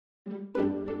When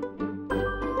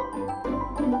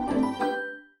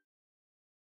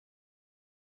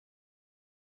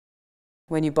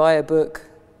you buy a book,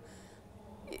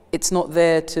 it's not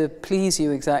there to please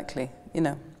you exactly,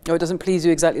 or it doesn't please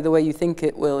you exactly the way you think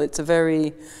it will. It's a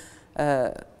very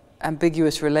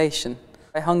ambiguous relation.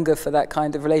 I hunger for that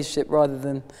kind of relationship rather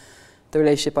than the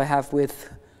relationship I have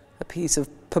with a piece of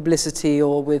publicity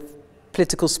or with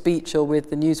political speech or with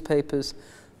the newspapers.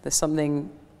 There's something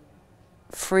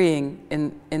freeing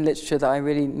in literature that I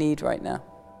really need right now.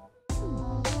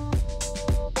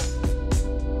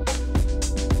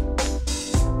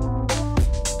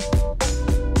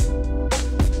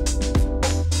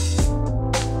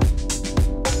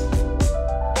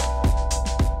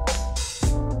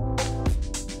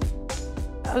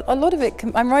 A lot of it,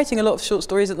 I'm writing a lot of short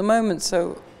stories at the moment,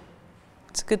 so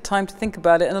it's a good time to think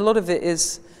about it. And a lot of it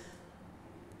is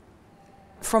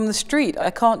from the street.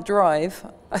 I can't drive,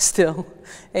 I still,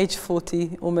 age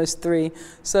 40, almost 3.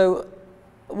 So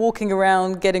walking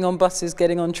around, getting on buses,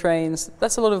 getting on trains,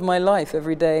 that's a lot of my life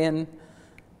every day. And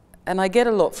I get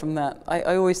a lot from that.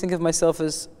 I always think of myself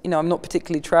as, I'm not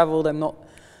particularly traveled, I'm not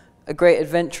a great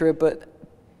adventurer,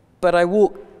 but I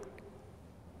walk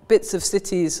bits of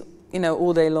cities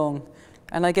all day long,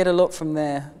 and I get a lot from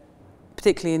there,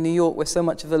 particularly in New York, where so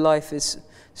much of the life is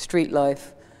street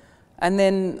life. And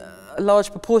then a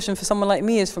large proportion for someone like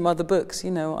me is from other books.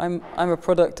 I'm a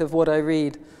product of what I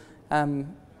read,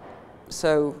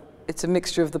 so it's a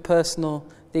mixture of the personal,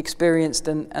 the experienced,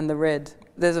 and the read.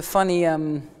 There's a funny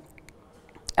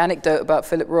anecdote about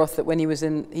Philip Roth that when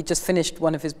he just finished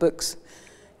one of his books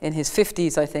in his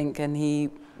 50s, I think, and he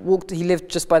lived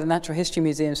just by the Natural History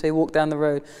Museum, so he walked down the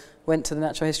road, went to the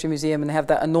Natural History Museum, and they have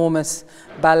that enormous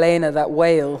balena, that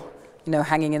whale,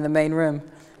 hanging in the main room.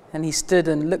 And he stood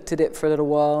and looked at it for a little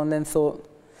while and then thought,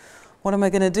 what am I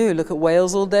going to do, look at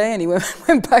whales all day? And he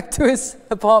went back to his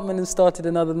apartment and started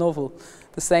another novel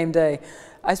the same day.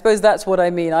 I suppose that's what I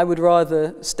mean. I would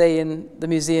rather stay in the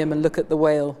museum and look at the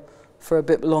whale for a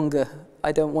bit longer.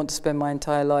 I don't want to spend my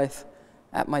entire life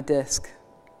at my desk.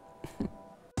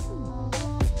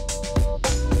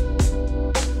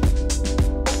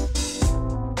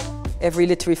 Every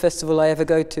literary festival I ever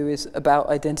go to is about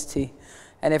identity,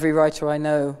 and every writer I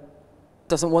know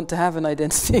doesn't want to have an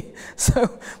identity.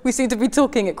 So we seem to be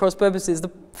talking at cross purposes.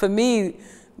 For me,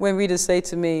 when readers say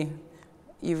to me,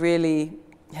 you really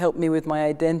helped me with my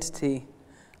identity,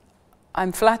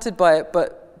 I'm flattered by it,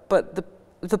 but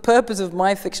the purpose of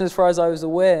my fiction, as far as I was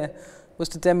aware, was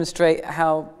to demonstrate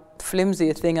how flimsy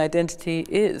a thing identity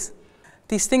is.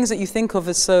 These things that you think of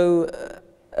as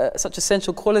such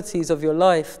essential qualities of your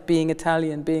life, being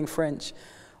Italian, being French,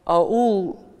 are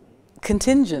all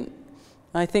contingent.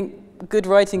 I think good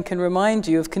writing can remind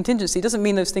you of contingency. It doesn't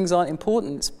mean those things aren't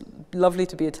important. It's lovely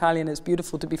to be Italian, it's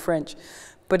beautiful to be French,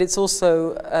 but it's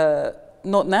also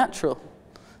not natural.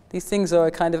 These things are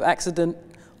a kind of accident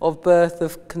of birth,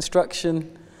 of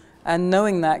construction, and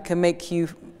knowing that can make you,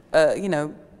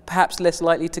 perhaps less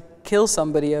likely to kill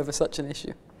somebody over such an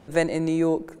issue. Event in New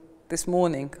York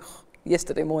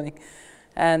yesterday morning,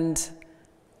 and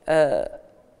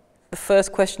the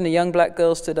first question, a young black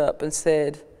girl stood up and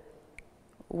said,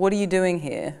 what are you doing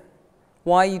here?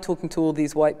 Why are you talking to all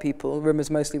these white people? The room is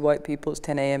mostly white people. It's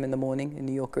 10 a.m. in the morning, a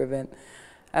New Yorker event.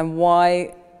 And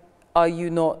why are you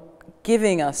not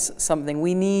giving us something?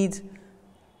 We need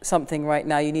something right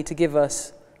now. You need to give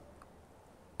us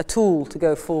a tool to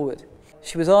go forward.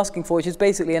 She was asking for it. She's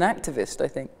basically an activist, I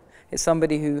think. It's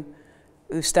somebody who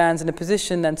stands in a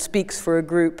position and speaks for a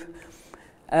group.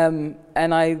 And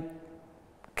I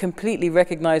completely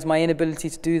recognize my inability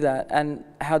to do that and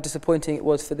how disappointing it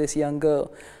was for this young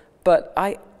girl. But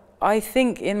I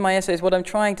think in my essays what I'm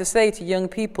trying to say to young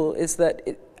people is that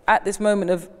at this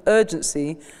moment of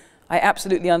urgency, I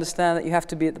absolutely understand that you have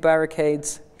to be at the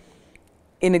barricades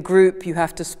in a group. You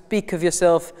have to speak of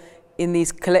yourself in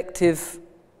these collective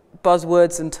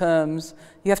buzzwords and terms.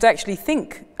 You have to actually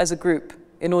think as a group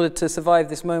in order to survive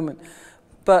this moment.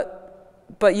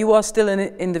 But you are still an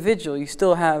individual. You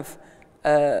still have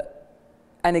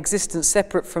an existence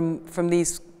separate from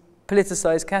these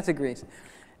politicized categories.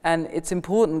 And it's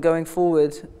important going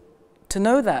forward to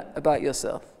know that about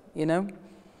yourself,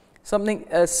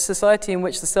 A society in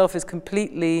which the self is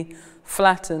completely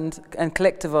flattened and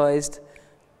collectivized,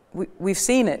 we've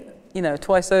seen it,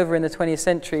 twice over in the 20th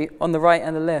century on the right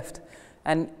and the left.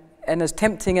 And as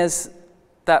tempting as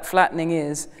that flattening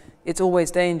is, it's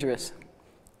always dangerous.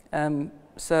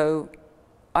 So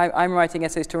I'm writing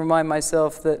essays to remind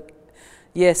myself that,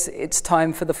 yes, it's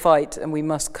time for the fight and we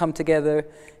must come together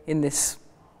in this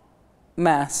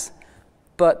mass,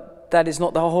 but that is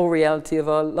not the whole reality of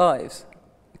our lives.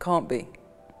 can't be.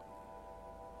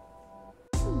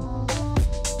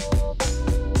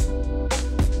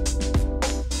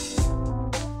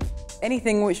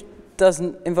 Anything which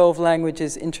doesn't involve language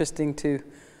is interesting to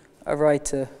a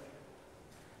writer.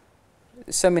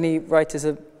 So many writers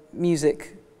are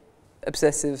music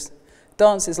obsessives.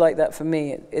 Dance is like that for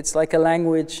me. It's like a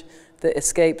language that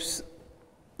escapes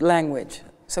language.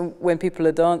 So when people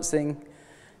are dancing,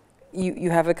 you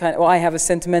have a kind of, or I have a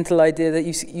sentimental idea that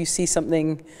you see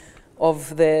something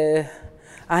of their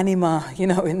anima, you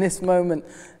know, in this moment.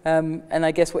 And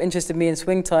I guess what interested me in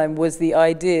Swing Time was the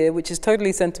idea, which is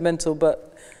totally sentimental,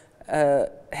 but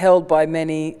held by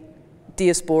many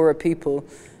diaspora people,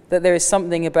 that there is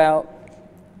something about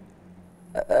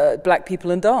black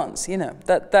people and dance, you know.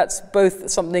 That's both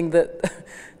something that,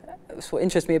 that's what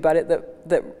interests me about it,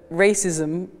 that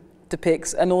racism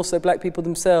depicts, and also black people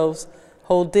themselves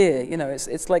hold dear. You know,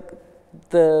 it's like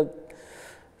the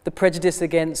prejudice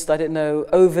against, I don't know,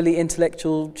 overly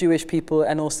intellectual Jewish people,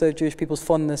 and also Jewish people's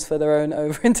fondness for their own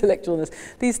over-intellectualness.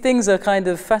 These things are kind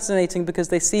of fascinating because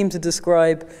they seem to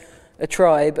describe a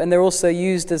tribe, and they're also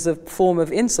used as a form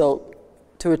of insult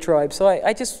to a tribe. So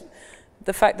I just,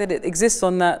 the fact that it exists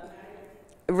on that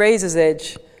razor's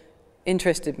edge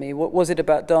interested me. What was it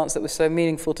about dance that was so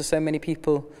meaningful to so many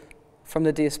people from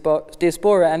the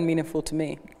diaspora and meaningful to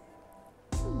me?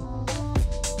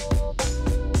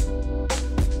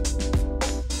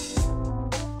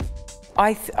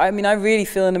 I mean, I really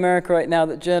feel in America right now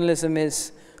that journalism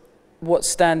is what's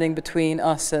standing between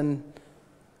us and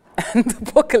the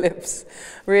apocalypse,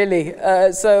 really.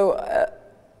 It's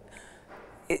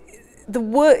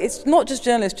not just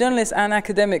journalists and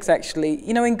academics, actually.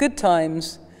 You know, in good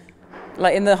times,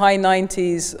 like in the high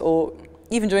 90s, or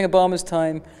even during Obama's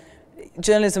time,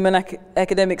 journalism and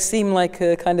academics seem like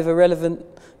a kind of irrelevant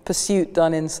pursuit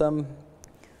done in some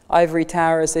ivory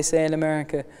tower, as they say in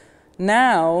America.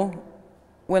 Now,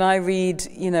 when I read,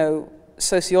 you know,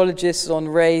 sociologists on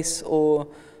race, or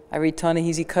I read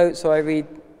Ta-Nehisi Coates, or I read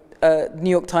New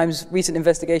York Times' recent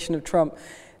investigation of Trump,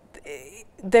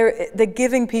 they're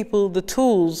giving people the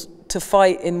tools to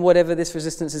fight in whatever this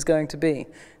resistance is going to be.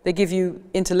 They give you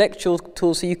intellectual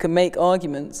tools so you can make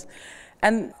arguments.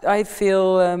 And I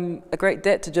feel a great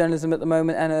debt to journalism at the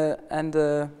moment, and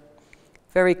a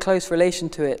very close relation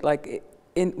to it. Like,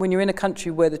 when you're in a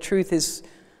country where the truth is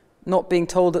not being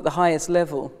told at the highest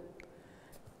level,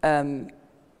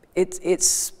 it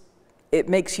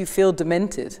makes you feel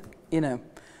demented, you know.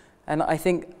 And I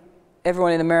think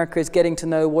everyone in America is getting to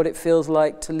know what it feels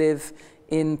like to live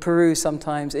in Peru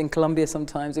sometimes, in Colombia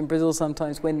sometimes, in Brazil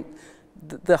sometimes, when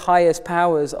the highest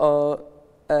powers are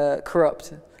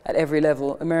corrupt at every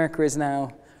level. America is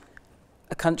now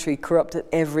a country corrupt at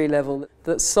every level.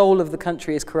 The soul of the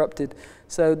country is corrupted.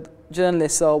 So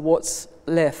journalists are what's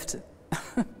left,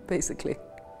 basically.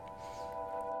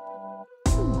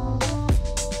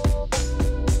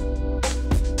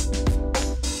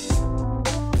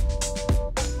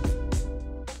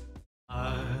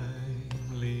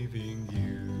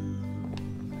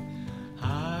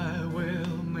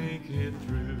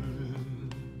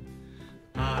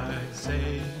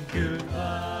 Say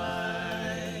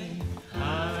goodbye,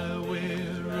 I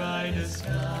will ride the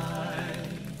sky,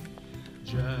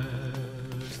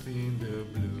 just in the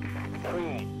blue,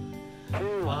 3,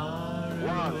 2, far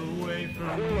 1, away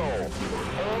from 0.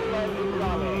 All engine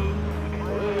running,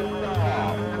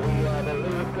 we are the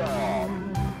lead dog.